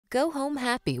Go home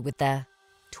happy with the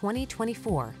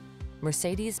 2024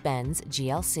 Mercedes-Benz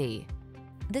GLC.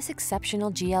 This exceptional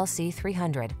GLC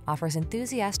 300 offers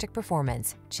enthusiastic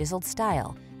performance, chiseled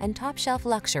style, and top-shelf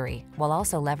luxury, while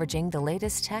also leveraging the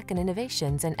latest tech and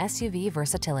innovations in SUV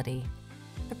versatility.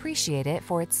 Appreciate it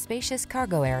for its spacious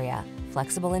cargo area,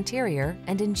 flexible interior,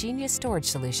 and ingenious storage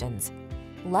solutions.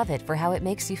 Love it for how it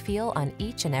makes you feel on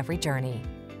each and every journey.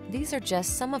 These are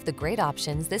just some of the great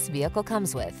options this vehicle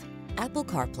comes with: Apple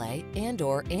CarPlay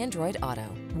and/or Android Auto,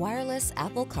 wireless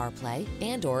Apple CarPlay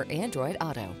and/or Android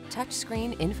Auto,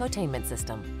 touchscreen infotainment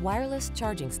system, wireless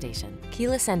charging station,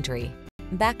 keyless entry,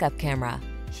 backup camera,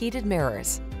 heated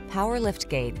mirrors, power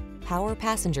liftgate, power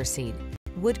passenger seat,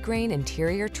 wood grain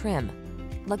interior trim.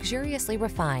 Luxuriously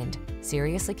refined,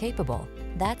 seriously capable.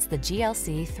 That's the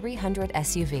GLC 300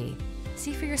 SUV.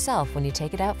 See for yourself when you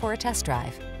take it out for a test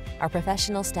drive. Our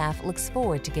professional staff looks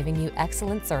forward to giving you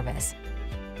excellent service.